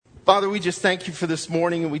Father, we just thank you for this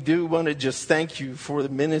morning, and we do want to just thank you for the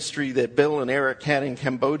ministry that Bill and Eric had in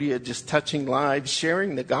Cambodia, just touching lives,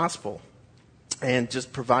 sharing the gospel, and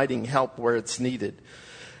just providing help where it's needed.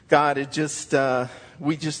 God,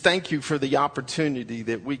 we just thank you for the opportunity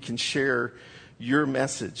that we can share your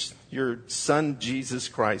message, your Son, Jesus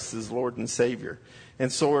Christ, as Lord and Savior.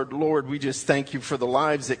 And so, Lord, we just thank you for the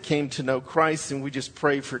lives that came to know Christ, and we just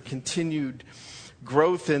pray for continued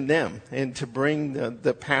growth in them and to bring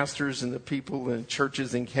the pastors and the people and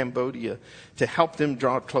churches in Cambodia to help them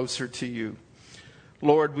draw closer to you.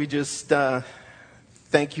 Lord, we just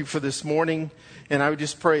thank you for this morning, and I would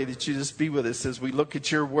just pray that you just be with us as we look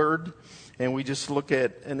at your word and we just look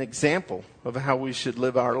at an example of how we should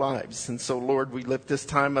live our lives. And so, Lord, we lift this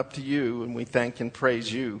time up to you, and we thank and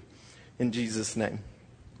praise you in Jesus' name.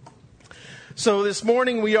 So this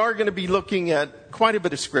morning we are going to be looking at quite a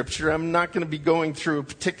bit of scripture. I'm not going to be going through a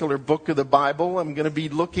particular book of the Bible. I'm going to be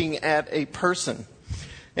looking at a person.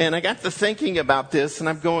 And I got to thinking about this, and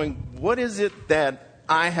I'm going, what is it that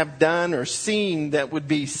I have done or seen that would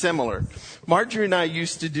be similar? Marjorie and I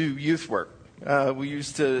used to do youth work. We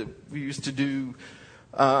used to do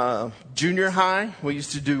junior high. We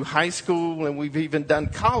used to do high school, and we've even done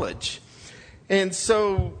college. And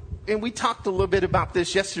we talked a little bit about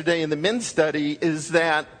this yesterday in the men's study, is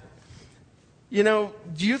that,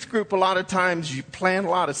 youth group, a lot of times you plant a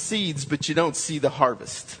lot of seeds, but you don't see the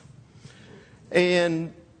harvest.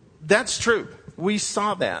 And that's true. We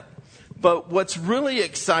saw that. But what's really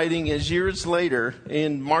exciting is years later,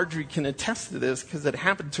 and Marjorie can attest to this because it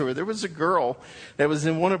happened to her, there was a girl that was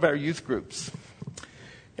in one of our youth groups.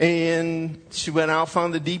 And she went off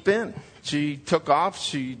on the deep end. She took off.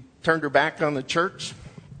 She turned her back on the church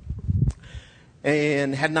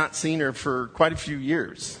and had not seen her for quite a few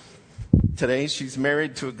years. Today, she's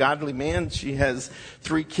married to a godly man. She has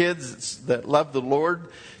 3 kids that love the Lord.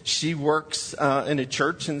 She works in a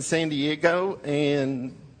church in San Diego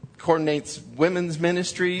and coordinates women's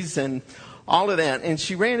ministries and all of that. And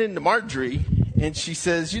she ran into Marjorie, and she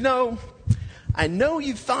says, I know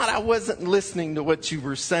you thought I wasn't listening to what you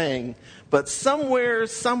were saying, but somewhere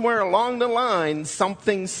along the line,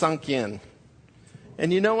 something sunk in.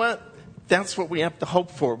 And you know what? That's what we have to hope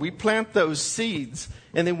for. We plant those seeds,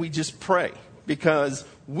 and then we just pray, because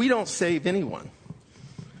we don't save anyone.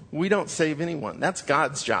 We don't save anyone. That's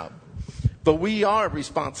God's job. But we are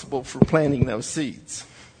responsible for planting those seeds.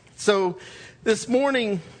 So this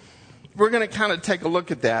morning, we're going to kind of take a look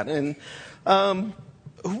at that. And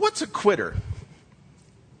what's a quitter?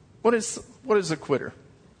 What is a quitter?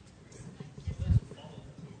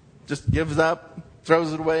 Just gives up,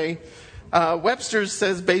 throws it away. Webster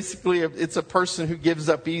says basically it's a person who gives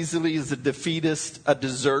up easily, is a defeatist, a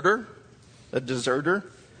deserter. A deserter.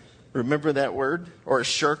 Remember that word? Or a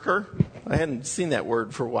shirker. I hadn't seen that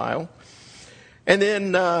word for a while. And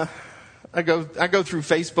then I go through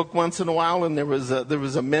Facebook once in a while, and there was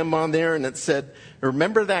a meme on there, and it said,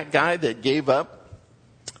 "Remember that guy that gave up?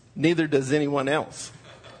 Neither does anyone else."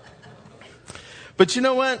 But you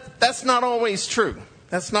know what? That's not always true.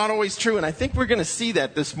 That's not always true. And I think we're going to see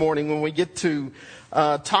that this morning when we get to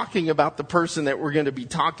talking about the person that we're going to be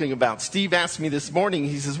talking about. Steve asked me this morning,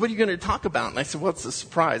 he says, "What are you going to talk about?" And I said, "Well, it's a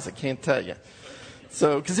surprise. I can't tell you."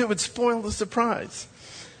 So, because it would spoil the surprise.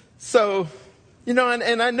 So,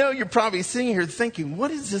 and I know you're probably sitting here thinking,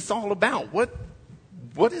 what is this all about? What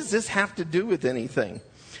does this have to do with anything?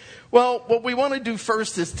 Well, what we want to do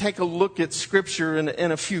first is take a look at Scripture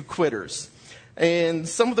and a few quitters. And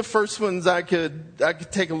some of the first ones I could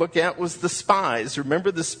take a look at was the spies. Remember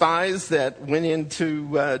the spies that went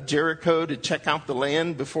into Jericho to check out the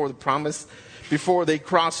land before they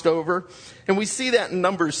crossed over? And we see that in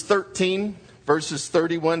Numbers 13, verses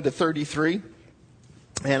 31 to 33.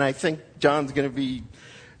 And I think John's going to be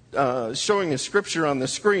showing a scripture on the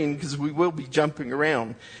screen because we will be jumping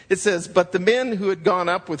around. It says, "But the men who had gone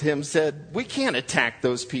up with him said, 'We can't attack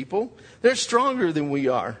those people. They're stronger than we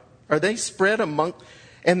are.' They spread among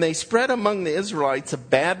the Israelites a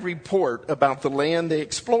bad report about the land they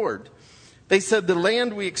explored. They said, 'The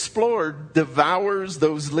land we explored devours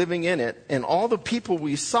those living in it, and all the people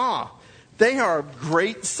we saw, they are of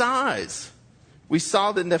great size. We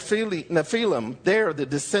saw the Nephilim, they're the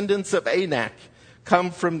descendants of Anak, come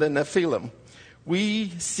from the Nephilim.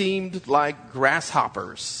 We seemed like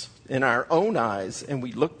grasshoppers in our own eyes, and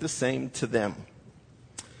we looked the same to them.'"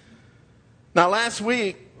 Now, last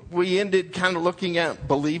week, we ended kind of looking at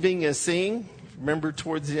believing as seeing. Remember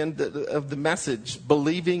towards the end of the message,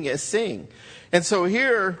 believing as seeing. And so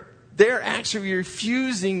here, they're actually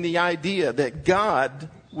refusing the idea that God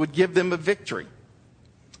would give them a victory.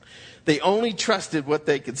 They only trusted what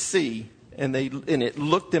they could see, and it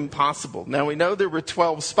looked impossible. Now we know there were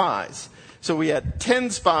 12 spies. So we had 10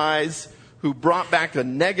 spies who brought back a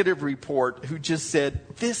negative report who just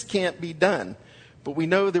said, this can't be done. But we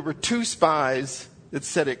know there were 2 spies that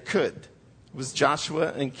said it could. It was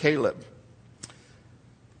Joshua and Caleb.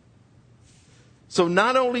 So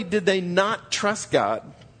not only did they not trust God,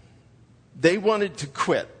 they wanted to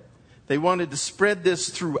quit. They wanted to spread this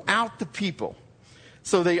throughout the people.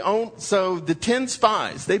 So the 10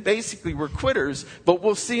 spies, they basically were quitters, but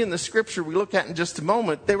we'll see in the scripture we look at in just a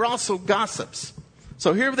moment, they were also gossips.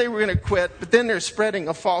 So here they were going to quit, but then they're spreading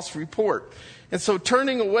a false report. And so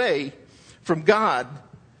turning away from God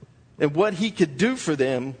and what he could do for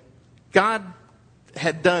them, God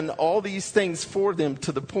had done all these things for them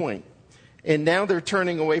to the point. And now they're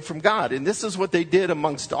turning away from God. And this is what they did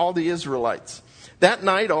amongst all the Israelites. That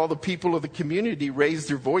night, all the people of the community raised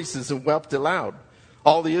their voices and wept aloud.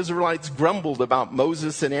 All the Israelites grumbled about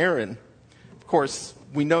Moses and Aaron. Of course,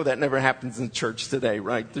 we know that never happens in church today,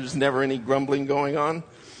 right? There's never any grumbling going on.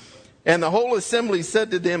 And the whole assembly said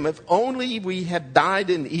to them, if only we had died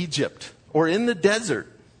in Egypt or in the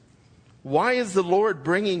desert. Why is the Lord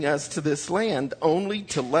bringing us to this land only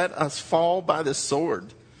to let us fall by the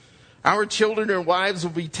sword? Our children and wives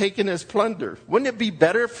will be taken as plunder. Wouldn't it be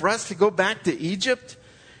better for us to go back to Egypt?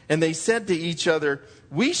 And they said to each other,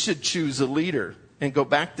 we should choose a leader and go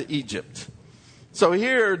back to Egypt. So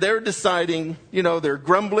here they're deciding, they're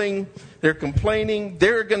grumbling, they're complaining,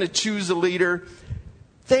 they're going to choose a leader.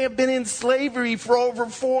 They have been in slavery for over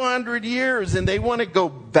 400 years and they want to go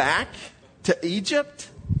back to Egypt?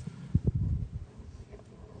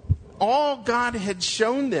 All God had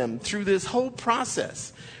shown them through this whole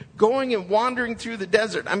process, going and wandering through the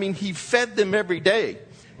desert. I mean, he fed them every day.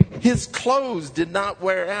 His clothes did not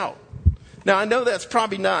wear out. Now, I know that's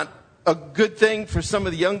probably not a good thing for some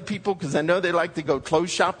of the young people because I know they like to go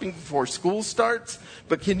clothes shopping before school starts.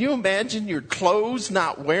 But can you imagine your clothes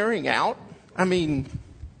not wearing out? I mean,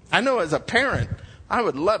 I know as a parent, I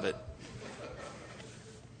would love it.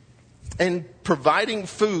 And providing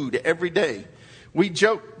food every day. We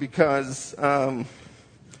joke because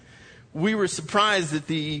we were surprised at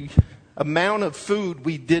the amount of food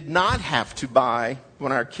we did not have to buy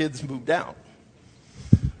when our kids moved out.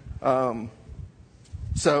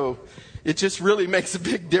 So it just really makes a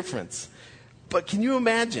big difference. But can you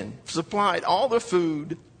imagine, supplied all the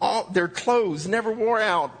food, all their clothes never wore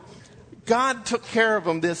out. God took care of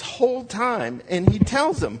them this whole time. And he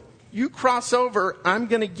tells them, you cross over, I'm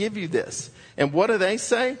going to give you this. And what do they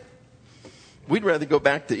say? We'd rather go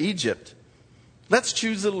back to Egypt. Let's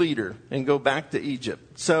choose a leader and go back to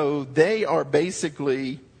Egypt. So they are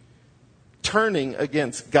basically turning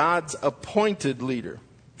against God's appointed leader.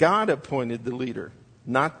 God appointed the leader,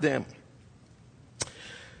 not them.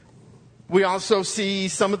 We also see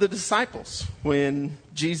some of the disciples when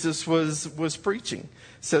Jesus was preaching.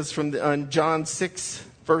 It says in John 6,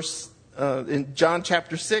 in John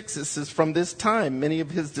chapter 6, it says, from this time, many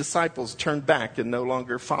of his disciples turned back and no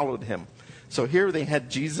longer followed him. So here they had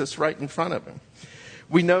Jesus right in front of him.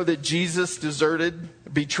 We know that Jesus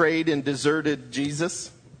betrayed and deserted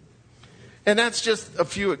Jesus. And that's just a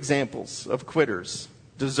few examples of quitters,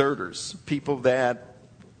 deserters, people that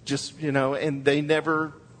just, and they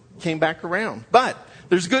never came back around. But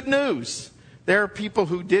there's good news. There are people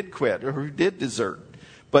who did quit or who did desert,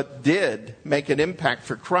 but did make an impact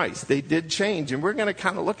for Christ. They did change. And we're going to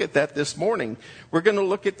kind of look at that this morning. We're going to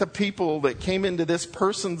look at the people that came into this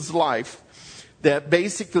person's life that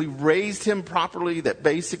basically raised him properly, that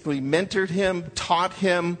basically mentored him, taught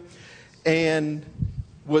him, and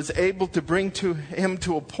was able to bring him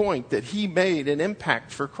to a point that he made an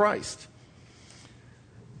impact for Christ.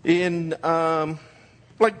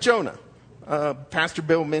 Like Jonah. Pastor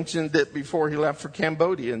Bill mentioned it before he left for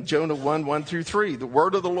Cambodia in Jonah 1:1-3. The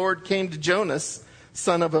word of the Lord came to Jonas,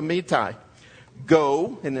 son of Amittai.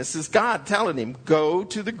 Go, and this is God telling him, go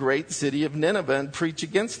to the great city of Nineveh and preach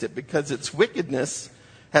against it because its wickedness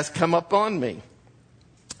has come upon me.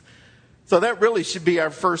 So that really should be our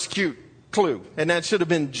first clue. And that should have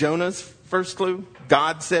been Jonah's first clue.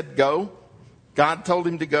 God said go. God told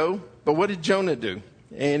him to go. But what did Jonah do?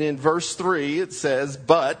 And in verse 3 it says,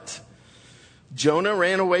 but Jonah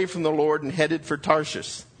ran away from the Lord and headed for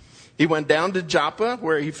Tarshish. He went down to Joppa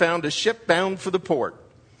where he found a ship bound for the port.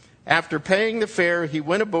 After paying the fare, he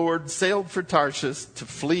went aboard, sailed for Tarshish to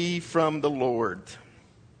flee from the Lord.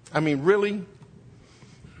 I mean, really?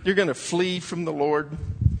 You're going to flee from the Lord?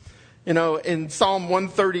 In Psalm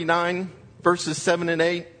 139, verses 7 and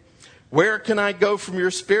 8, where can I go from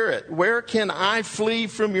your spirit? Where can I flee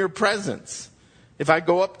from your presence? If I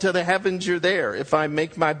go up to the heavens, you're there. If I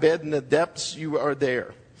make my bed in the depths, you are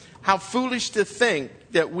there. How foolish to think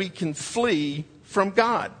that we can flee from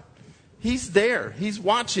God. He's there. He's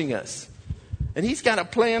watching us. And he's got a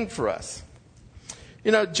plan for us.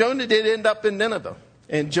 You know, Jonah did end up in Nineveh.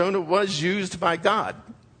 And Jonah was used by God.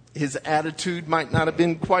 His attitude might not have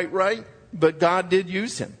been quite right, but God did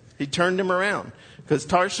use him. He turned him around because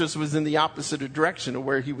Tarshish was in the opposite direction of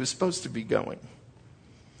where he was supposed to be going.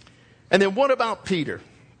 And then what about Peter?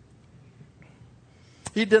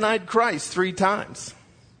 He denied Christ 3 times.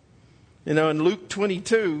 You know, in Luke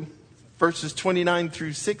 22, verses 29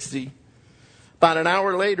 through 60, about an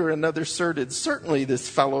hour later, another asserted, "Certainly this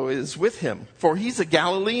fellow is with him, for he's a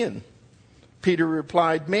Galilean." Peter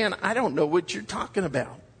replied, "Man, I don't know what you're talking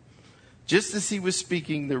about." Just as he was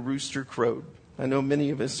speaking, the rooster crowed. I know many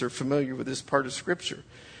of us are familiar with this part of Scripture.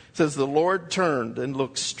 It says, the Lord turned and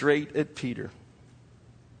looked straight at Peter.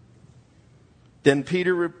 Then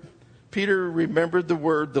Peter remembered the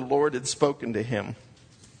word the Lord had spoken to him.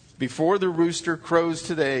 "Before the rooster crows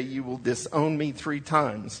today, you will disown me 3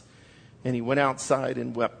 times. And he went outside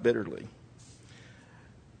and wept bitterly.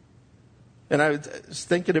 And I was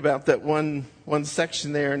thinking about that one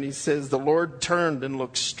section there, and he says, the Lord turned and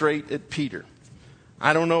looked straight at Peter.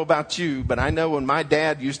 I don't know about you, but I know when my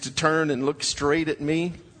dad used to turn and look straight at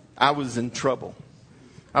me, I was in trouble.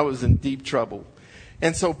 I was in deep trouble.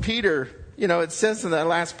 And so Peter, you know, it says in that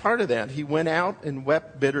last part of that, he went out and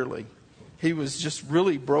wept bitterly. He was just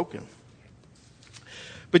really broken.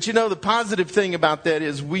 But you know, the positive thing about that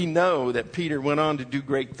is we know that Peter went on to do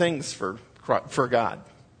great things for God.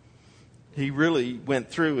 He really went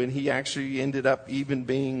through, and he actually ended up even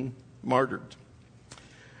being martyred.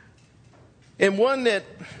 And one that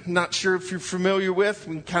I'm not sure if you're familiar with,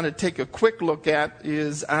 we can kind of take a quick look at,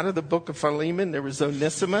 is out of the book of Philemon. There was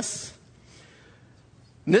Onesimus.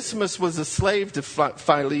 Onesimus was a slave to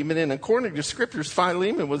Philemon, and according to Scriptures,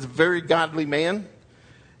 Philemon was a very godly man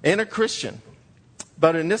and a Christian.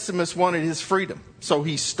 But Onesimus wanted his freedom, so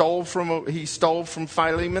he stole from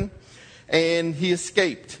Philemon, and he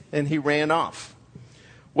escaped, and he ran off.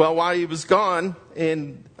 Well, while he was gone,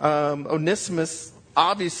 and Onesimus,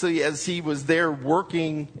 obviously, as he was there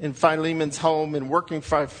working in Philemon's home and working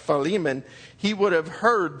for Philemon, he would have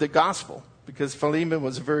heard the gospel because Philemon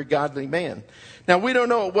was a very godly man. Now, we don't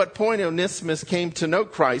know at what point Onesimus came to know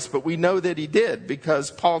Christ, but we know that he did because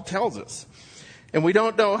Paul tells us. And we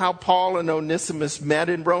don't know how Paul and Onesimus met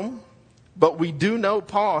in Rome, but we do know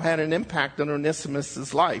Paul had an impact on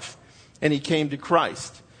Onesimus' life, and he came to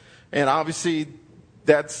Christ. And obviously,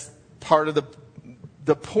 that's part of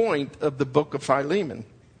the point of the book of Philemon.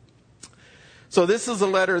 So this is a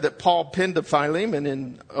letter that Paul penned to Philemon,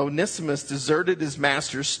 and Onesimus deserted his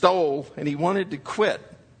master, stole, and he wanted to quit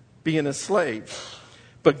being a slave.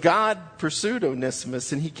 But God pursued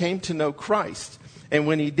Onesimus, and he came to know Christ. And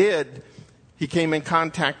when he did, he came in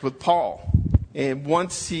contact with Paul. And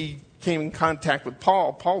once he came in contact with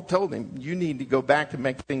Paul, Paul told him, you need to go back and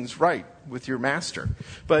make things right with your master.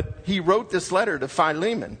 But he wrote this letter to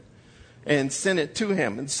Philemon and sent it to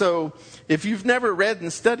him. And so if you've never read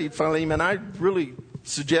and studied Philemon, I really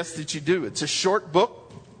suggest that you do. It's a short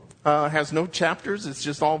book, has no chapters, it's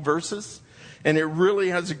just all verses. And it really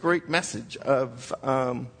has a great message of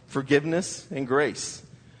forgiveness and grace.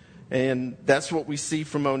 And that's what we see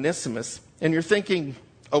from Onesimus. And you're thinking,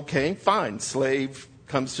 okay, fine, slave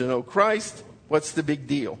comes to know Christ. What's the big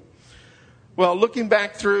deal? Well, looking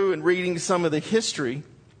back through and reading some of the history,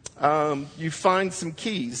 you find some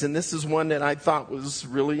keys. And this is one that I thought was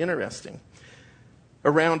really interesting.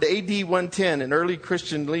 Around AD 110, an early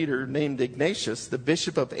Christian leader named Ignatius, the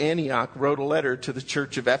bishop of Antioch, wrote a letter to the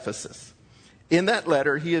church of Ephesus. In that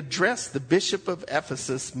letter, he addressed the bishop of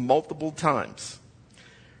Ephesus multiple times,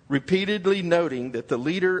 repeatedly noting that the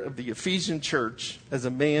leader of the Ephesian church is a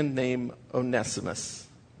man named Onesimus.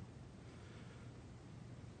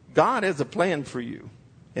 God has a plan for you,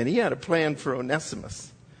 and he had a plan for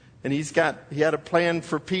Onesimus, and he had a plan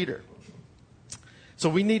for Peter. So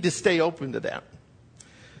we need to stay open to that.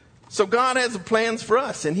 So God has plans for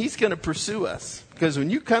us, and he's going to pursue us, because when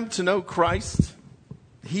you come to know Christ,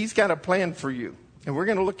 he's got a plan for you. And we're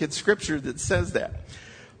going to look at scripture that says that.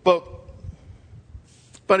 But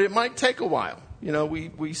it might take a while. You know,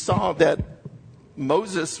 we saw that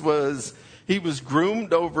Moses was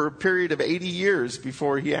groomed over a period of 80 years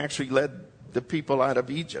before he actually led the people out of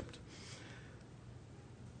Egypt.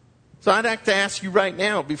 So I'd like to ask you right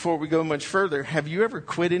now, before we go much further, have you ever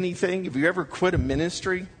quit anything? Have you ever quit a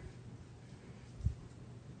ministry?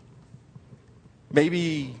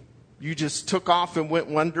 Maybe you just took off and went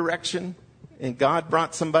one direction, and God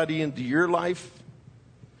brought somebody into your life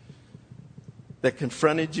that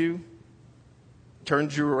confronted you,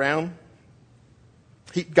 turned you around.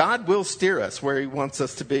 God will steer us where he wants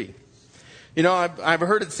us to be. You know, I've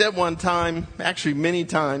heard it said one time, actually many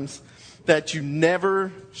times, that you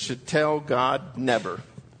never should tell God never,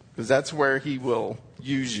 because that's where he will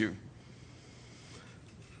use you.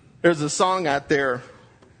 There's a song out there,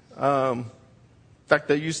 in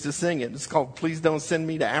fact, I used to sing it. It's called Please Don't Send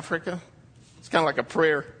Me to Africa. It's kind of like a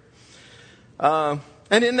prayer.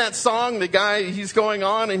 And in that song, the guy, he's going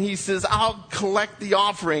on and he says, I'll collect the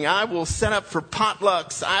offering. I will set up for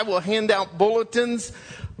potlucks. I will hand out bulletins.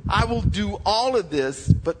 I will do all of this,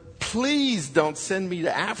 but please don't send me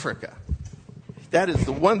to Africa. That is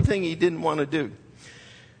the one thing he didn't want to do.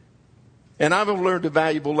 And I've learned a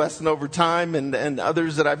valuable lesson over time, and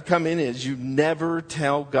others that I've come in is you never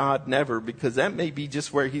tell God never, because that may be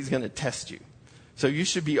just where he's going to test you. So you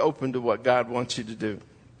should be open to what God wants you to do.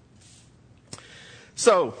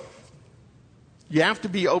 So, you have to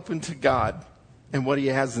be open to God and what he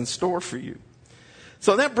has in store for you.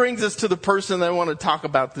 So that brings us to the person that I want to talk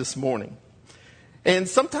about this morning. And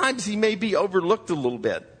sometimes he may be overlooked a little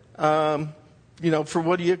bit, for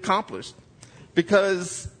what he accomplished.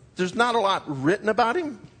 Because there's not a lot written about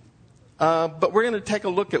him. But we're going to take a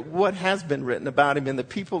look at what has been written about him and the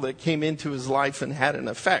people that came into his life and had an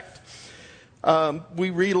effect. We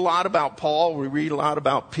read a lot about Paul. We read a lot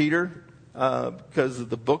about Peter. Because of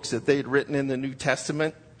the books that they had written in the New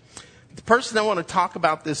Testament. The person I want to talk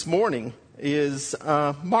about this morning is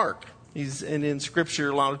Mark. He's in Scripture,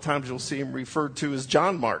 a lot of times you'll see him referred to as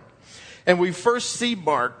John Mark. And we first see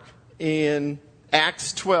Mark in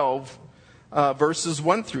Acts 12, verses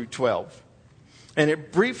 1 through 12. And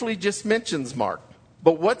it briefly just mentions Mark.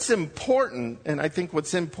 But what's important, and I think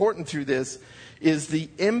what's important through this, is the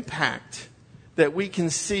impact that we can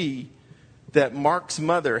see that Mark's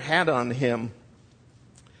mother had on him.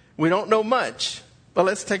 We don't know much, but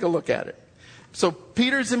let's take a look at it. So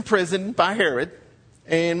Peter's in prison by Herod,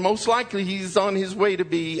 and most likely he's on his way to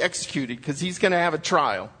be executed because he's going to have a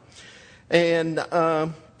trial. And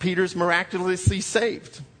Peter's miraculously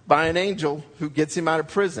saved by an angel who gets him out of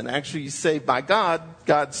prison. Actually, he's saved by God.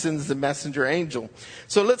 God sends the messenger angel.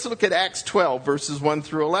 So let's look at Acts 12, verses 1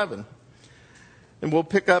 through 11. And we'll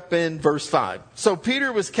pick up in verse 5. So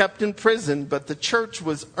Peter was kept in prison, but the church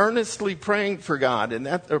was earnestly praying for God,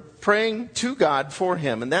 praying to God for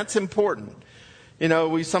him. And that's important. You know,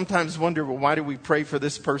 we sometimes wonder, well, why do we pray for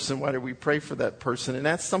this person? Why do we pray for that person? And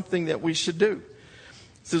that's something that we should do.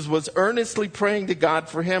 It says, was earnestly praying to God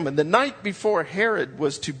for him. And the night before Herod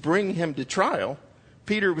was to bring him to trial,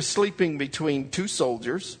 Peter was sleeping between two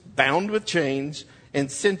soldiers, bound with chains,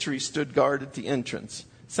 and sentries stood guard at the entrance.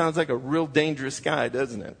 Sounds like a real dangerous guy,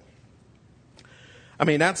 doesn't it? I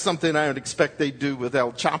mean, that's something I would expect they'd do with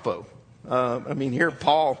El Chapo. Here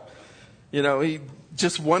Paul, he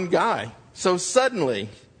just one guy. So suddenly,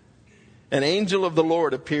 an angel of the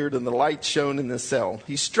Lord appeared and the light shone in the cell.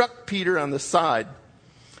 He struck Peter on the side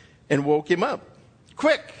and woke him up.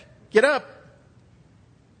 Quick, get up,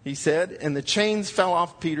 he said, and the chains fell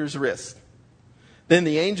off Peter's wrist. Then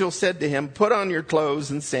the angel said to him, put on your clothes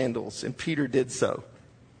and sandals, and Peter did so.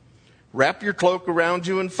 Wrap your cloak around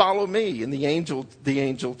you and follow me. And the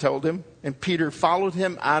angel told him, and Peter followed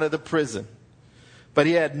him out of the prison. But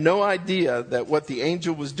he had no idea that what the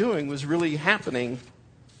angel was doing was really happening.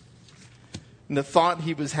 And thought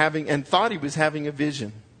he was having a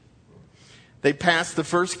vision. They passed the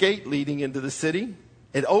first gate leading into the city.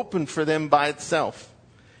 It opened for them by itself.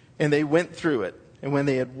 And they went through it. And when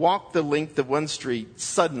they had walked the length of one street,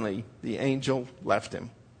 suddenly the angel left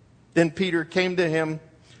him. Then Peter came to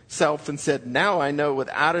himself and said, now I know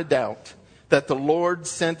without a doubt that the Lord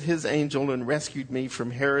sent his angel and rescued me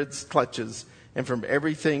from Herod's clutches and from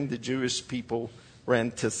everything the Jewish people were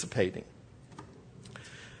anticipating.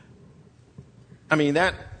 I mean,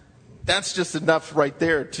 that's just enough right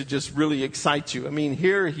there to just really excite you. I mean,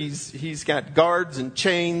 here he's got guards and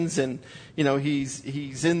chains, and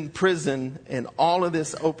he's in prison, and all of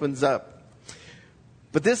this opens up.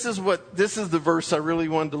 But this is the verse I really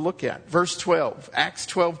wanted to look at. Verse 12, Acts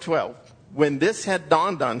 12:12. When this had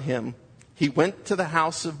dawned on him, he went to the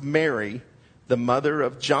house of Mary, the mother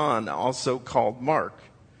of John, also called Mark,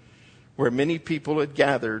 where many people had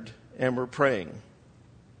gathered and were praying.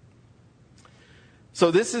 So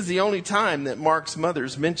this is the only time that Mark's mother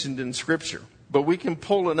is mentioned in Scripture. But we can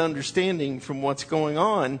pull an understanding from what's going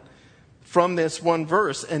on from this one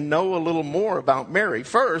verse and know a little more about Mary.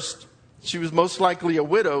 First, she was most likely a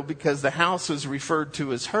widow because the house was referred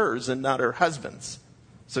to as hers and not her husband's.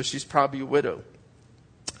 So she's probably a widow.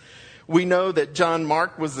 We know that John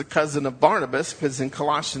Mark was the cousin of Barnabas because in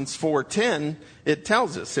Colossians 4:10 it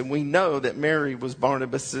tells us. And we know that Mary was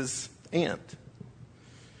Barnabas's aunt.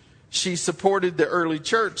 She supported the early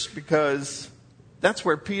church because that's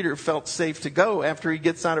where Peter felt safe to go after he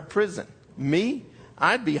gets out of prison. Me,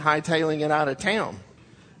 I'd be hightailing it out of town.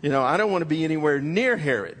 I don't want to be anywhere near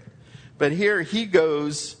Herod. But here he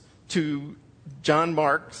goes to John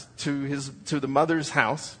Mark, to the mother's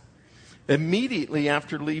house, immediately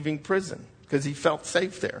after leaving prison, because he felt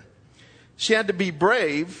safe there. She had to be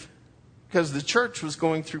brave because the church was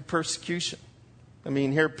going through persecution.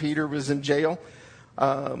 Here Peter was in jail.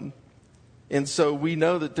 And so we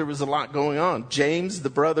know that there was a lot going on. James, the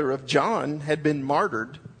brother of John, had been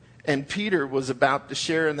martyred, and Peter was about to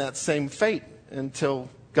share in that same fate until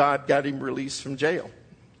God got him released from jail.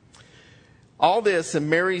 All this, and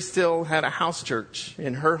Mary still had a house church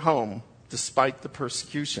in her home despite the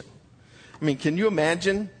persecution. Can you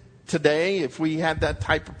imagine today if we had that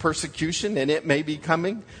type of persecution, and it may be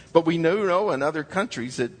coming, but we know in other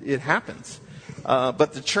countries it happens.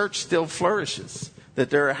 But the church still flourishes, that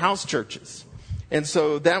there are house churches. And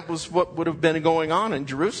so that was what would have been going on in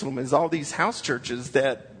Jerusalem, is all these house churches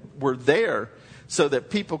that were there so that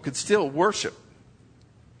people could still worship.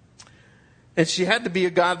 And she had to be a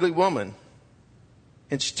godly woman.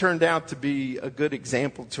 And she turned out to be a good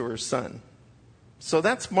example to her son. So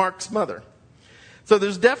that's Mark's mother. So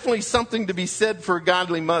there's definitely something to be said for a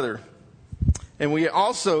godly mother. And we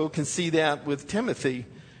also can see that with Timothy,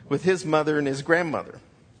 with his mother and his grandmother.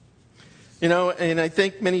 And I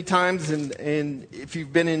think many times, and if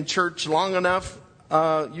you've been in church long enough,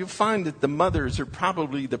 you'll find that the mothers are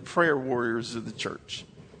probably the prayer warriors of the church.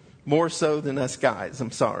 More so than us guys,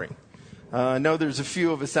 I'm sorry. I know there's a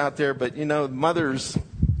few of us out there, but mothers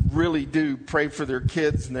really do pray for their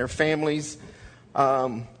kids and their families.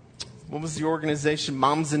 What was the organization?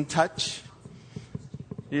 Moms in Touch.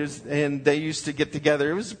 And they used to get together.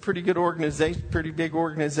 It was a pretty good organization, pretty big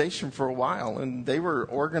organization for a while. And they were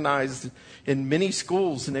organized in many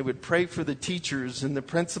schools, and they would pray for the teachers and the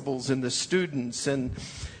principals and the students. And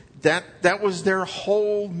that was their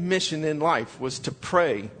whole mission in life, was to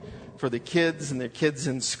pray for the kids and their kids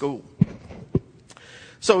in school.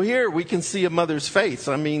 So here we can see a mother's faith.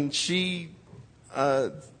 She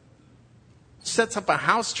sets up a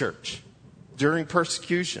house church during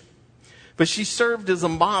persecution. But she served as a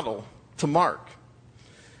model to Mark.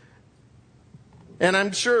 And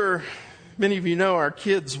I'm sure many of you know our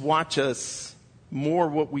kids watch us more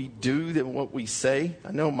what we do than what we say.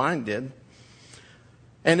 I know mine did.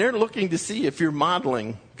 And they're looking to see if you're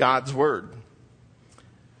modeling God's word.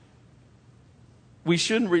 We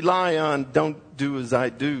shouldn't rely on don't do as I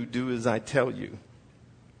do, do as I tell you.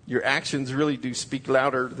 Your actions really do speak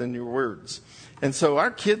louder than your words. And so our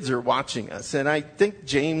kids are watching us. And I think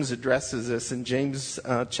James addresses this in James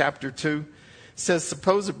chapter 2. It says,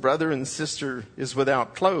 suppose a brother and sister is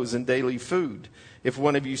without clothes and daily food. If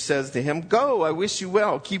one of you says to him, go, I wish you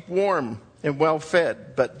well, keep warm and well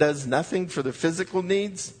fed, but does nothing for the physical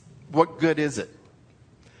needs, what good is it?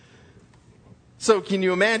 So can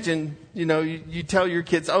you imagine, you tell your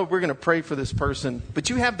kids, oh, we're going to pray for this person, but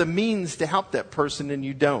you have the means to help that person and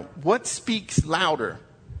you don't. What speaks louder?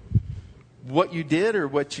 What you did or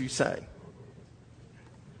what you say? I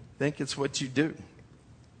think it's what you do.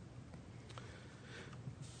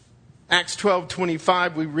 Acts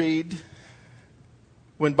 12:25 we read,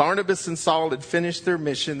 when Barnabas and Saul had finished their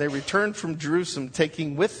mission, they returned from Jerusalem,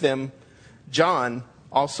 taking with them John,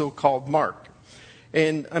 also called Mark.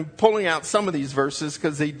 And I'm pulling out some of these verses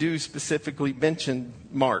because they do specifically mention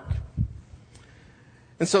Mark.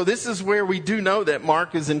 And so this is where we do know that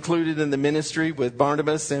Mark is included in the ministry with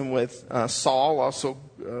Barnabas and with Saul, also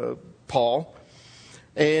Paul.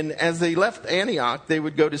 And as they left Antioch, they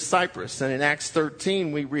would go to Cyprus. And in Acts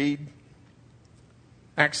 13, we read,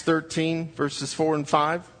 Acts 13, verses 4 and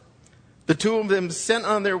 5. The two of them, sent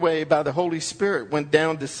on their way by the Holy Spirit, went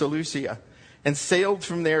down to Seleucia and sailed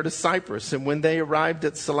from there to Cyprus. And when they arrived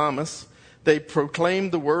at Salamis, they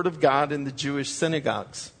proclaimed the word of God in the Jewish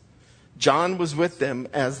synagogues. John was with them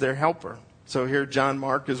as their helper. So here John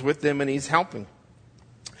Mark is with them and he's helping.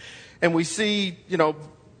 And we see,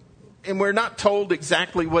 and we're not told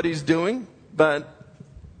exactly what he's doing, but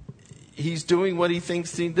he's doing what he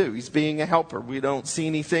thinks he do. He's being a helper. We don't see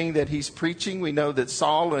anything that he's preaching. We know that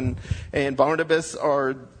Saul and Barnabas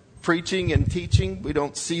are preaching and teaching. We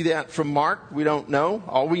don't see that from Mark. We don't know.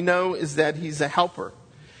 All we know is that he's a helper.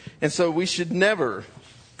 And so we should never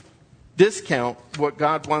discount what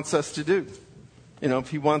God wants us to do. If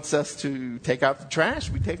he wants us to take out the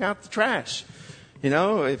trash, we take out the trash.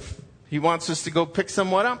 If he wants us to go pick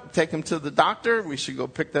someone up, take them to the doctor, we should go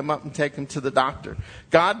pick them up and take them to the doctor.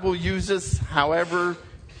 God will use us however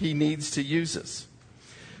he needs to use us.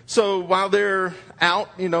 So while they're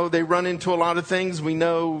out, they run into a lot of things. We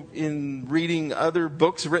know in reading other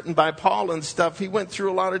books written by Paul and stuff, he went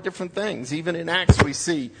through a lot of different things. Even in Acts, we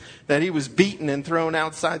see that he was beaten and thrown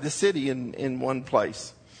outside the city in one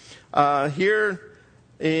place. Here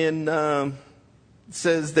in it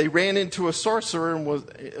says they ran into a sorcerer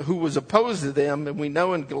who was opposed to them, and we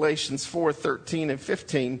know in Galatians 4:13 and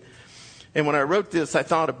 15. And when I wrote this, I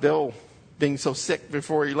thought of Bill being so sick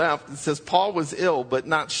before he left. It says Paul was ill, but we're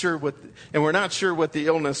not sure what the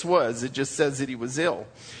illness was. It just says that he was ill.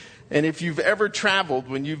 And if you've ever traveled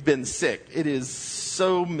when you've been sick, it is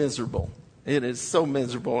so miserable. It is so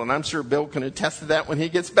miserable. And I'm sure Bill can attest to that when he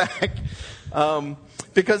gets back.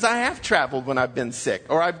 Because I have traveled when I've been sick,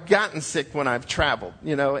 or I've gotten sick when I've traveled,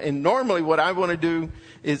 And normally what I want to do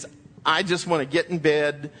is I just want to get in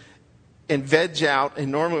bed and veg out. And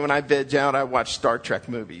normally when I veg out, I watch Star Trek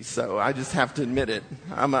movies. So I just have to admit it.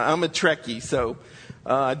 I'm a Trekkie, so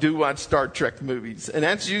I do watch Star Trek movies. And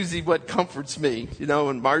that's usually what comforts me,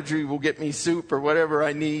 and Marjorie will get me soup or whatever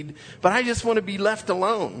I need. But I just want to be left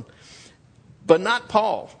alone. But not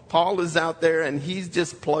Paul. Paul is out there and he's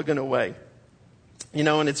just plugging away.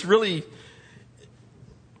 And it's really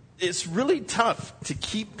tough to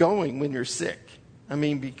keep going when you're sick.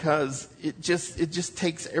 Because it just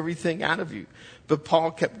takes everything out of you. But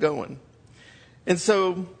Paul kept going. And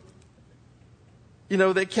so,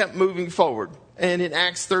 they kept moving forward. And in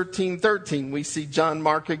Acts 13:13, we see John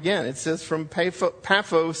Mark again. It says, from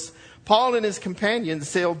Paphos, Paul and his companions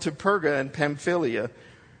sailed to Perga and Pamphylia,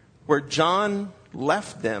 where John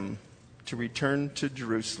left them to return to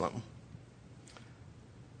Jerusalem.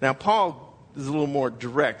 Now, Paul is a little more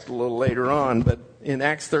direct a little later on, but in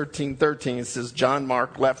Acts 13:13, it says John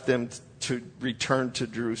Mark left them to return to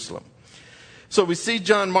Jerusalem. So we see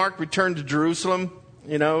John Mark return to Jerusalem.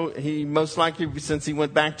 He most likely, since he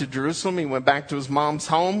went back to Jerusalem, he went back to his mom's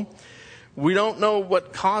home. We don't know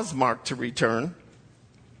what caused Mark to return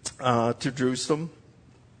to Jerusalem,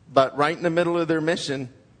 but right in the middle of their mission,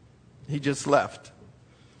 he just left.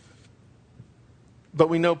 But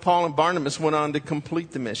we know Paul and Barnabas went on to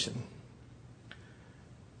complete the mission.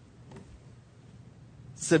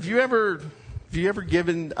 So have you ever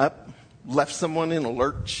given up, left someone in a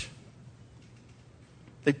lurch?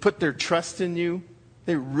 They put their trust in you.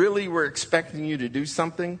 They really were expecting you to do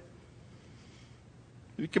something.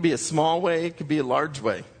 It could be a small way. It could be a large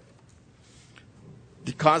way.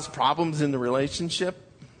 Did it cause problems in the relationship?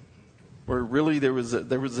 Where really there was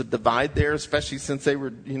a divide there, especially since they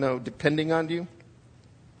were, depending on you?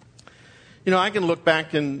 I can look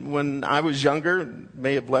back and when I was younger,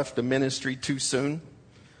 may have left the ministry too soon.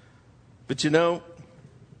 But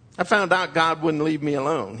I found out God wouldn't leave me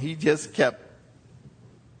alone. He just kept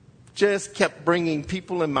bringing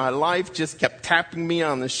people in my life, just kept tapping me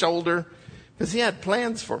on the shoulder because he had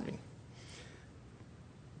plans for me.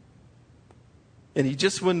 And he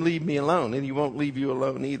just wouldn't leave me alone, and he won't leave you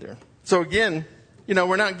alone either. So again,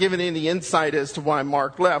 we're not given any insight as to why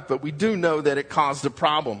Mark left, but we do know that it caused a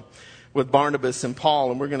problem with Barnabas and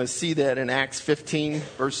Paul, and we're going to see that in Acts 15,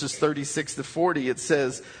 verses 36 to 40. It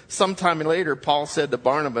says, sometime later, Paul said to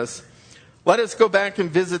Barnabas, let us go back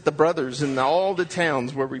and visit the brothers in all the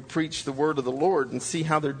towns where we preach the word of the Lord and see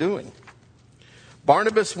how they're doing.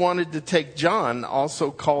 Barnabas wanted to take John,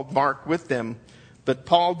 also called Mark, with them, but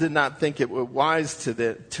Paul did not think it was wise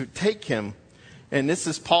to take him. And this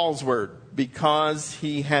is Paul's word, because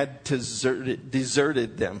he had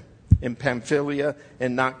deserted them in Pamphylia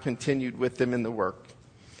and not continued with them in the work.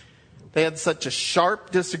 They had such a sharp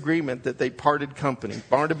disagreement that they parted company.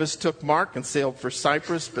 Barnabas took Mark and sailed for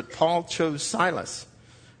Cyprus, but Paul chose Silas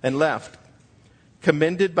and left.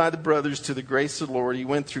 Commended by the brothers to the grace of the Lord, he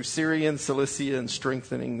went through Syria and Cilicia and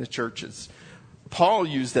strengthening the churches. Paul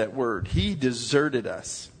used that word. He deserted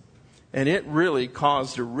us. And it really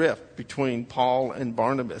caused a rift between Paul and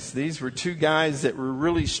Barnabas. These were two guys that were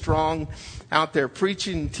really strong out there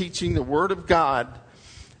preaching and teaching the Word of God.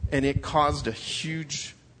 And it caused a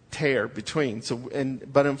huge tear between.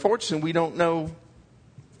 But unfortunately, we don't know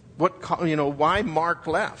why Mark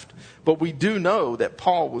left. But we do know that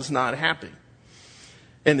Paul was not happy.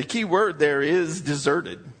 And the key word there is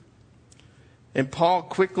deserted. And Paul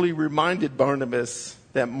quickly reminded Barnabas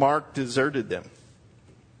that Mark deserted them.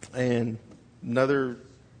 And another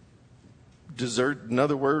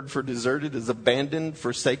word for deserted is abandoned,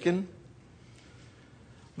 forsaken.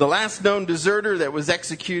 The last known deserter that was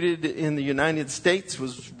executed in the United States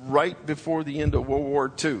was right before the end of World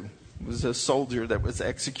War II. It was a soldier that was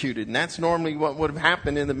executed. And that's normally what would have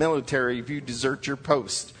happened in the military if you desert your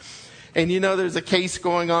post. And there's a case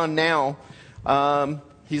going on now.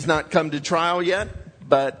 He's not come to trial yet,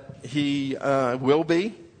 but he will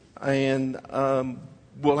be. and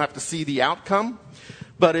we'll have to see the outcome.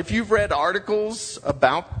 But if you've read articles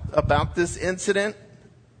about this incident,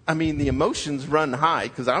 I mean, the emotions run high,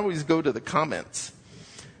 because I always go to the comments.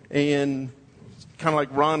 And kind of like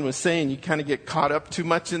Ron was saying, you kind of get caught up too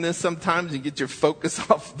much in this sometimes. You get your focus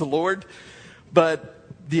off the Lord. But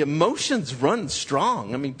the emotions run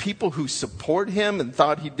strong. I mean, people who support him and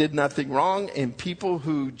thought he did nothing wrong, and people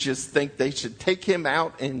who just think they should take him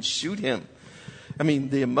out and shoot him. I mean,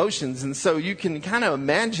 the emotions. And so you can kind of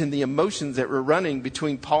imagine the emotions that were running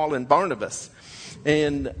between Paul and Barnabas.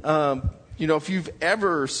 And, if you've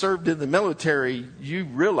ever served in the military, you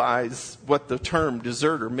realize what the term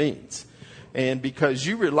deserter means. And because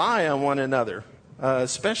you rely on one another,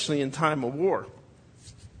 especially in time of war.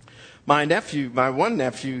 My one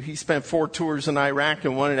nephew, he spent 4 tours in Iraq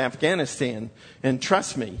and 1 in Afghanistan. And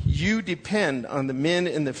trust me, you depend on the men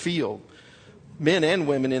in the field, men and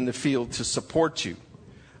women in the field, to support you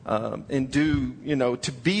and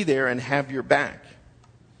to be there and have your back.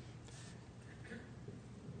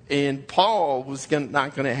 And Paul was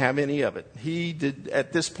not going to have any of it. He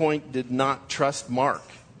at this point did not trust Mark.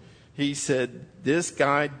 He said, this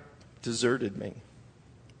guy deserted me.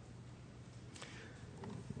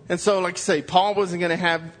 And so, like I say, Paul wasn't going to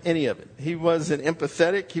have any of it. He wasn't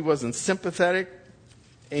empathetic. He wasn't sympathetic.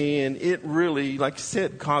 And it really, like I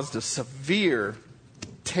said, caused a severe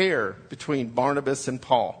tear between Barnabas and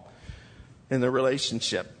Paul in their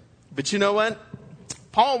relationship. But you know what?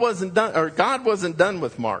 God wasn't done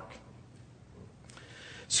with Mark.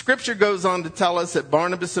 Scripture goes on to tell us that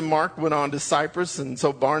Barnabas and Mark went on to Cyprus, and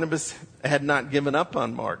so Barnabas had not given up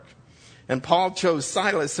on Mark. And Paul chose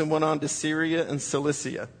Silas and went on to Syria and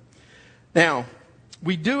Cilicia. Now,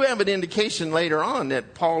 we do have an indication later on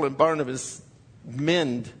that Paul and Barnabas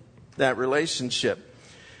mend that relationship.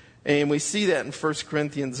 And we see that in 1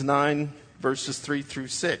 Corinthians 9, verses 3 through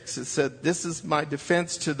 6. It said, "This is my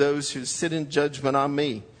defense to those who sit in judgment on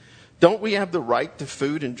me. Don't we have the right to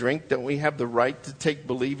food and drink? Don't we have the right to take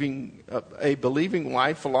a believing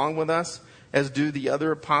wife along with us, as do the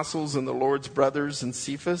other apostles and the Lord's brothers and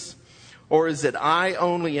Cephas? Or is it I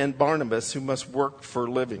only and Barnabas who must work for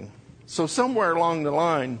a living?" So somewhere along the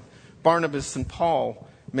line, Barnabas and Paul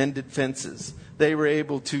mended fences. They were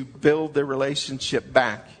able to build their relationship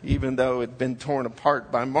back, even though it had been torn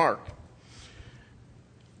apart by Mark.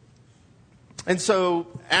 And so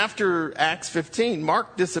after Acts 15,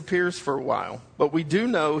 Mark disappears for a while. But we do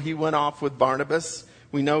know he went off with Barnabas.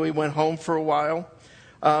 We know he went home for a while.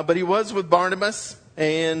 But he was with Barnabas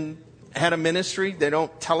and had a ministry. They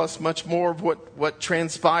don't tell us much more of what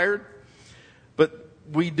transpired. But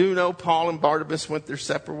we do know Paul and Barnabas went their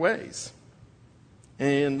separate ways.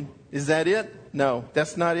 And is that it? No,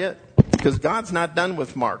 that's not it. Because God's not done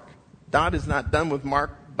with Mark. God is not done with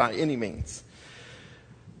Mark by any means.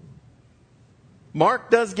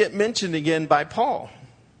 Mark does get mentioned again by Paul.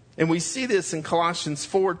 And we see this in Colossians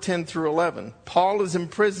 4, 10 through 11. Paul is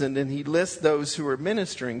imprisoned and he lists those who are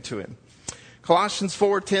ministering to him. Colossians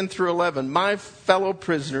 4, 10 through 11. "My fellow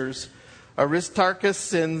prisoners, Aristarchus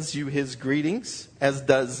sends you his greetings, as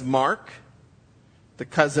does Mark, the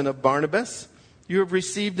cousin of Barnabas. You have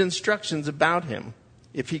received instructions about him.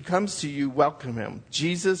 If he comes to you, welcome him.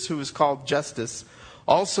 Jesus, who is called Justus,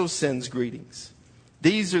 also sends greetings.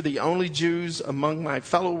 These are the only Jews among my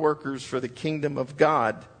fellow workers for the kingdom of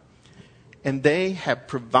God, and they have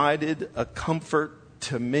provided a comfort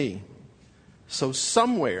to me." So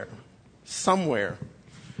somewhere,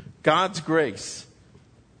 God's grace,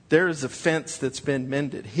 there is a fence that's been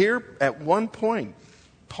mended. Here, at one point,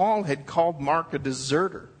 Paul had called Mark a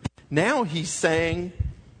deserter. Now he's saying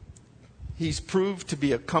he's proved to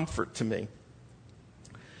be a comfort to me.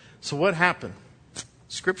 So what happened?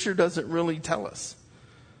 Scripture doesn't really tell us.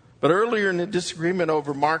 But earlier in the disagreement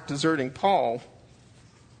over Mark deserting Paul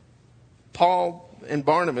and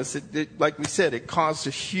Barnabas, like we said, it caused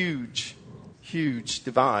a huge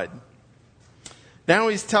divide. Now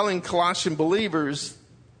he's telling Colossian believers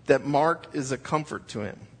that Mark is a comfort to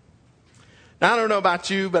him. Now, I don't know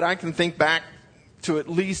about you, but I can think back to at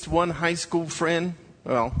least one high school friend.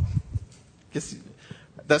 Well, I guess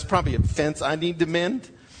that's probably a fence I need to mend.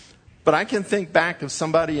 But I can think back of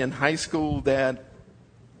somebody in high school that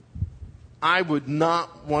I would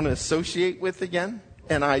not want to associate with again.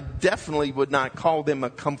 And I definitely would not call them a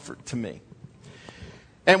comfort to me.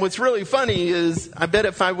 And what's really funny is, I bet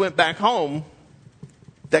if I went back home,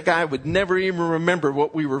 that guy would never even remember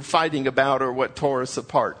what we were fighting about or what tore us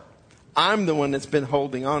apart. I'm the one that's been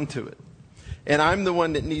holding on to it. And I'm the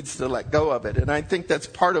one that needs to let go of it. And I think that's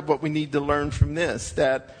part of what we need to learn from this,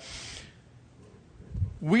 that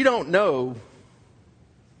we don't know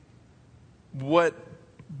what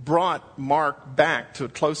brought Mark back to a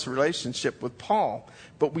close relationship with Paul.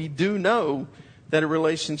 But we do know that a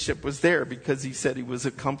relationship was there because he said he was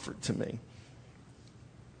a comfort to me.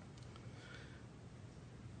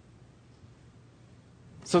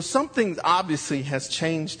 So something obviously has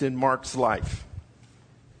changed in Mark's life.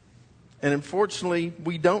 And unfortunately,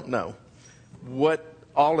 we don't know what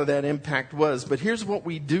all of that impact was. But here's what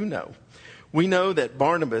we do know. We know that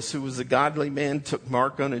Barnabas, who was a godly man, took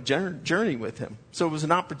Mark on a journey with him. So it was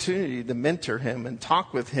an opportunity to mentor him and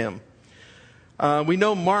talk with him. We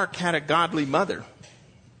know Mark had a godly mother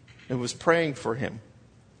and was praying for him.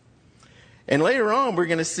 And later on, we're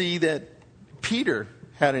going to see that Peter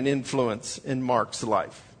had an influence in Mark's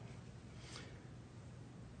life.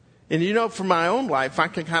 And you know, for my own life, I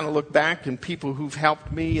can kind of look back and people who've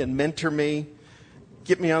helped me and mentor me,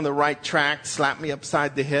 get me on the right track, slap me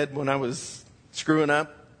upside the head when I was screwing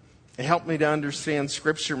up, and help me to understand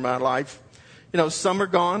Scripture in my life. You know, some are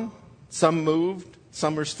gone, some moved,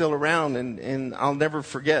 some are still around, and I'll never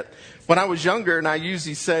forget. When I was younger, and I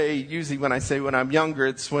usually when I say when I'm younger,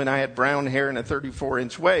 it's when I had brown hair and a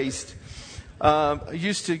 34-inch waist. I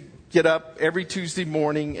used to get up every Tuesday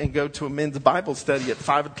morning and go to a men's Bible study at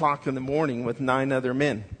 5 o'clock in the morning with 9 other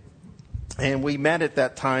men. And we met at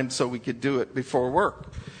that time so we could do it before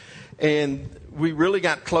work. And we really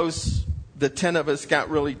got close. The 10 of us got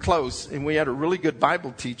really close. And we had a really good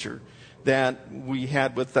Bible teacher that we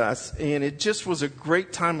had with us. And it just was a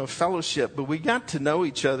great time of fellowship. But we got to know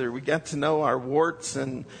each other. We got to know our warts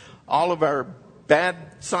and all of our bad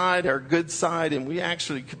side, our good side, and we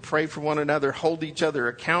actually could pray for one another, hold each other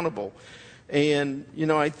accountable. And, you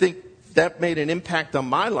know, I think that made an impact on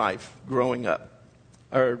my life growing up.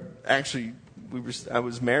 Or actually, I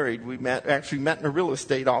was married. We met in a real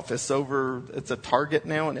estate office it's a Target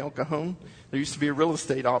now in El Cajon. There used to be a real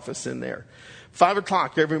estate office in there. 5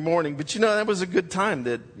 o'clock every morning. But, you know, that was a good time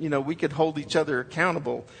that, you know, we could hold each other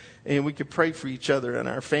accountable. And we could pray for each other and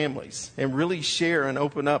our families and really share and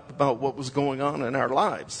open up about what was going on in our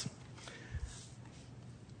lives.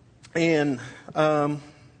 And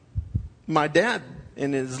my dad,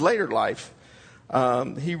 in his later life,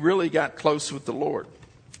 he really got close with the Lord.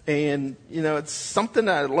 And, you know, it's something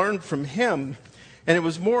that I learned from him. And it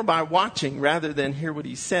was more by watching rather than hear what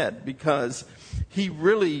he said, because he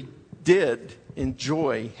really did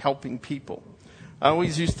enjoy helping people. I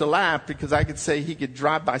always used to laugh because I could say he could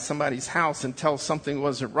drive by somebody's house and tell something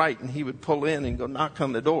wasn't right, and he would pull in and go knock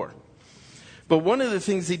on the door. But one of the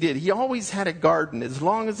things he did, he always had a garden. As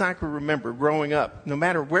long as I could remember growing up, no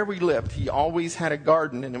matter where we lived, he always had a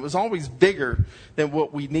garden, and it was always bigger than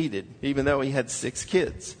what we needed, even though he had 6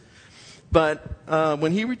 kids. But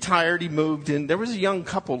when he retired, he moved, and there was a young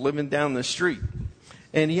couple living down the street,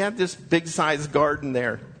 and he had this big-sized garden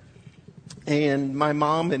there. And my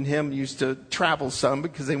mom and him used to travel some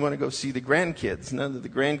because they want to go see the grandkids. None of the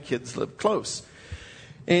grandkids lived close.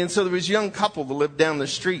 And so there was a young couple that lived down the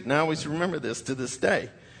street, and I always remember this to this day.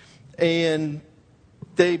 And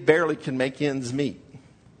they barely can make ends meet.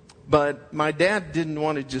 But my dad didn't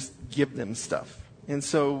want to just give them stuff. And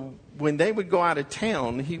so when they would go out of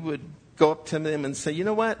town, he would go up to them and say, you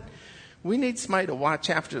know what? We need somebody to watch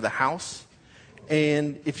after the house.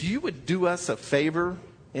 And if you would do us a favor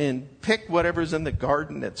and pick whatever's in the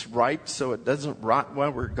garden that's ripe so it doesn't rot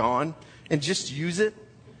while we're gone, and just use it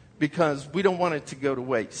because we don't want it to go to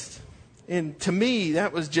waste. And to me,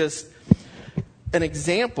 that was just an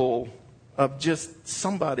example of just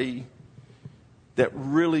somebody that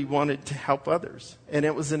really wanted to help others. And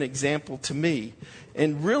it was an example to me.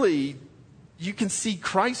 And really, you can see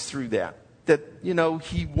Christ through that. That, you know,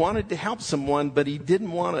 he wanted to help someone, but he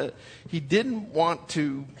didn't want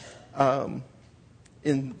to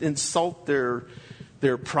insult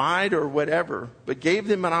their pride or whatever, but gave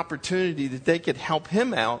them an opportunity that they could help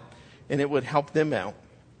him out, and it would help them out.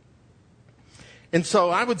 And so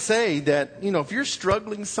I would say that, you know, if you're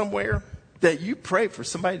struggling somewhere, that you pray for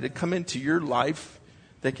somebody to come into your life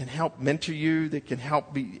that can help mentor you, that can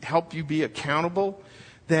help you be accountable,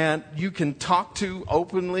 that you can talk to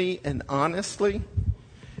openly and honestly,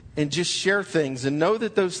 and just share things, and know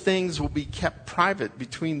that those things will be kept private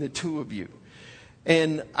between the two of you.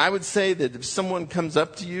 And I would say that if someone comes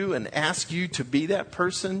up to you and asks you to be that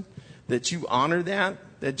person, that you honor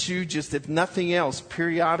that you just, if nothing else,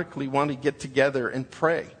 periodically want to get together and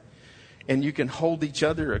pray. And you can hold each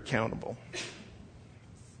other accountable.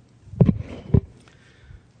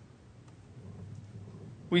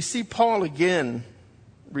 We see Paul again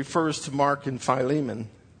refers to Mark and Philemon,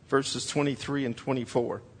 verses 23 and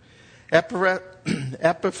 24.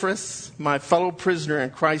 Epaphras, my fellow prisoner in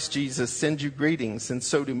Christ Jesus, sends you greetings, and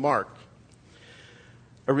so do Mark.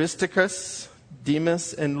 Aristarchus,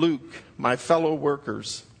 Demas and Luke, my fellow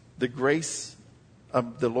workers, the grace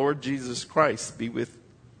of the Lord Jesus Christ be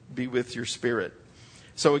with your spirit.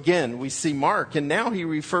 So again, we see Mark, and now he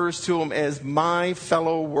refers to him as my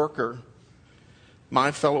fellow worker.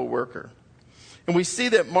 My fellow worker. And we see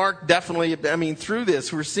that Mark definitely, through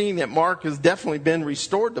this, we're seeing that Mark has definitely been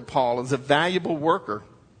restored to Paul as a valuable worker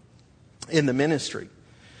in the ministry.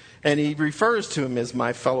 And he refers to him as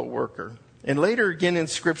my fellow worker. And later again in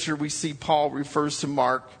Scripture, we see Paul refers to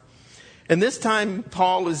Mark. And this time,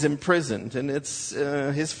 Paul is imprisoned, and it's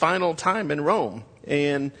his final time in Rome.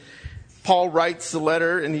 And Paul writes the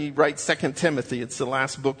letter, and he writes 2 Timothy. It's the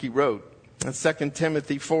last book he wrote. And 2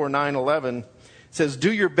 Timothy 4:9-11 says,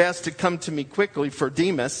 do your best to come to me quickly, for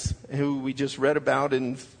Demas, who we just read about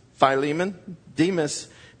in Philemon. Demas,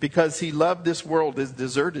 because he loved this world, has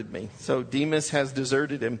deserted me. So Demas has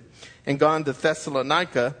deserted him and gone to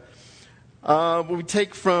Thessalonica. We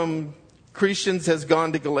take from Crescens has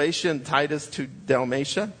gone to Galatia and Titus to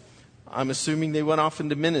Dalmatia. I'm assuming they went off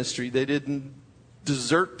into ministry. They didn't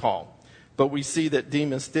desert Paul, but we see that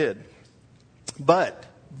Demas did. But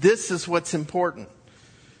this is what's important.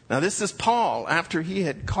 Now, this is Paul. After he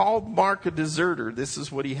had called Mark a deserter, this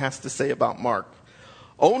is what he has to say about Mark.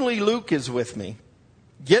 Only Luke is with me.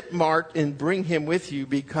 Get Mark and bring him with you,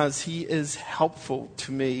 because he is helpful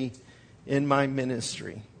to me in my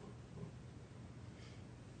ministry.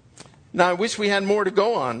 Now, I wish we had more to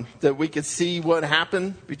go on, that we could see what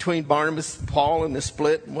happened between Barnabas and Paul and the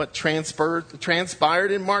split, and what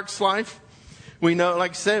transpired in Mark's life. We know,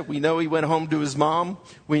 like I said, we know he went home to his mom.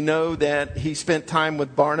 We know that he spent time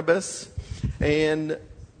with Barnabas. And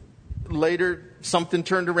later, something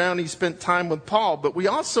turned around. He spent time with Paul. But we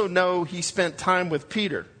also know he spent time with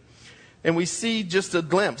Peter. And we see just a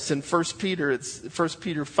glimpse in 1 Peter. It's 1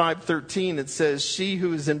 Peter 5:13. It says, she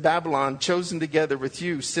who is in Babylon, chosen together with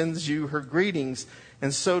you, sends you her greetings.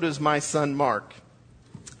 And so does my son Mark.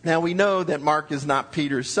 Now, we know that Mark is not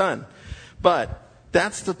Peter's son. But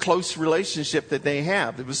that's the close relationship that they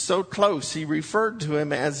have. It was so close, he referred to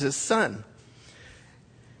him as his son.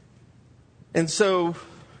 And so,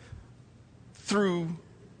 through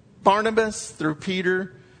Barnabas, through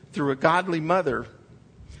Peter, through a godly mother,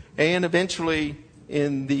 and eventually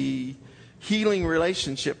in the healing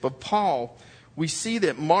relationship of Paul, we see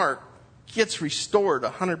that Mark gets restored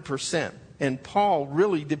 100%. And Paul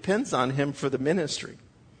really depends on him for the ministry.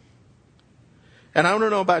 And I don't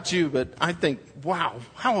know about you, but I think, wow,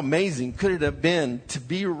 how amazing could it have been to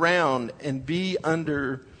be around and be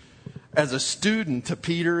under as a student to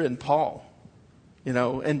Peter and Paul,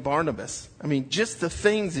 and Barnabas. Just the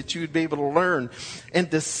things that you would be able to learn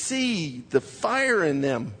and to see the fire in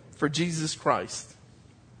them for Jesus Christ.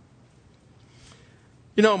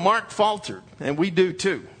 Mark faltered, and we do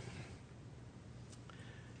too.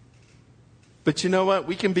 But you know what?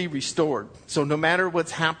 We can be restored. So no matter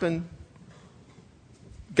what's happened,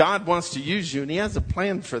 God wants to use you, and he has a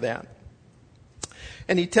plan for that.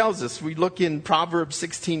 And he tells us, we look in Proverbs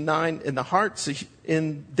 16:9,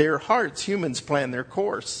 in their hearts, humans plan their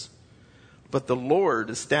course, but the Lord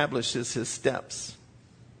establishes his steps.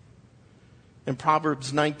 In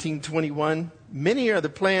Proverbs 19:21, many are the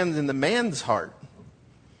plans in the man's heart,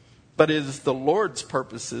 but it is the Lord's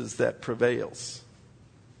purposes that prevails.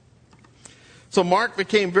 So Mark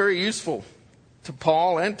became very useful to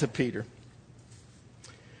Paul and to Peter.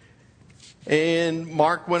 And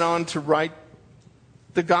Mark went on to write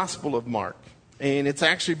the Gospel of Mark. And it's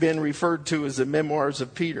actually been referred to as the Memoirs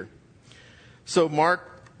of Peter. So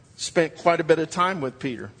Mark spent quite a bit of time with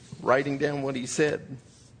Peter, writing down what he said.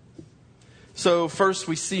 So first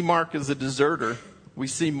we see Mark as a deserter. We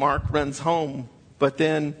see Mark runs home. But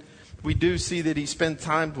then we do see that he spent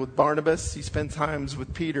time with Barnabas. He spent times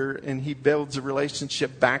with Peter. And he builds a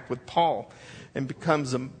relationship back with Paul and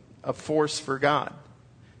becomes a force for God,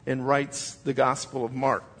 and writes the Gospel of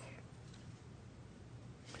Mark.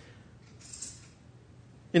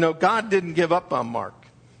 God didn't give up on Mark,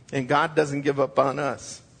 and God doesn't give up on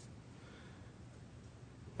us.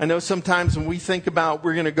 I know sometimes when we think about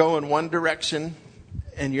we're going to go in one direction,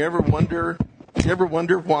 and you ever wonder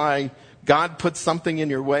why God puts something in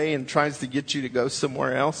your way and tries to get you to go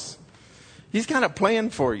somewhere else? He's got a plan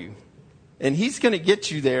for you, and he's going to get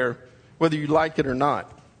you there whether you like it or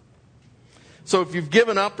not. So if you've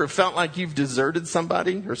given up or felt like you've deserted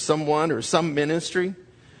somebody or someone or some ministry,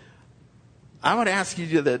 I would ask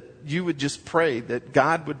you that you would just pray that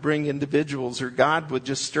God would bring individuals, or God would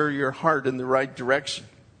just stir your heart in the right direction.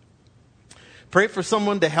 Pray for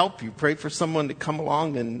someone to help you. Pray for someone to come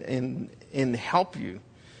along and help you.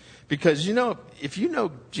 Because, if you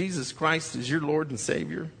know Jesus Christ as your Lord and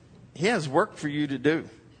Savior, he has work for you to do.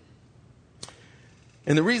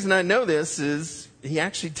 And the reason I know this is he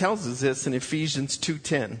actually tells us this in Ephesians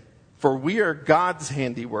 2:10. For we are God's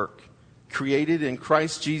handiwork, created in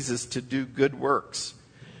Christ Jesus to do good works.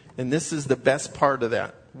 And this is the best part of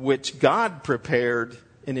that, which God prepared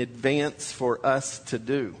in advance for us to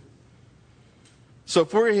do. So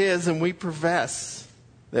if we're his and we profess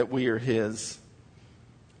that we are his,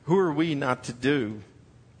 who are we not to do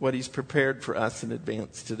what he's prepared for us in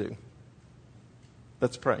advance to do?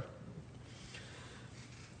 Let's pray.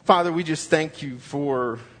 Father, we just thank you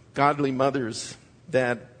for godly mothers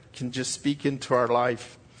that can just speak into our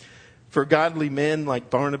life. For godly men like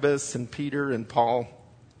Barnabas and Peter and Paul,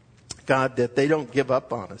 God, that they don't give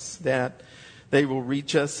up on us, that they will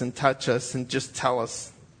reach us and touch us and just tell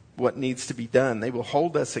us what needs to be done. They will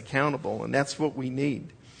hold us accountable, and that's what we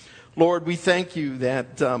need. Lord, we thank you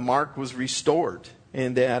that Mark was restored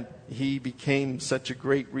and that he became such a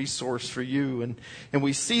great resource for you. And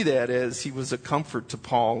we see that as he was a comfort to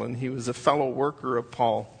Paul and he was a fellow worker of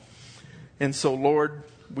Paul. And so, Lord,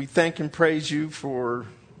 we thank and praise you for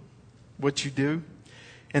what you do.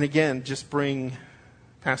 And again, just bring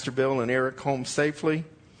Pastor Bill and Eric home safely.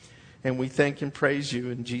 And we thank and praise you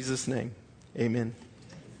in Jesus' name. Amen.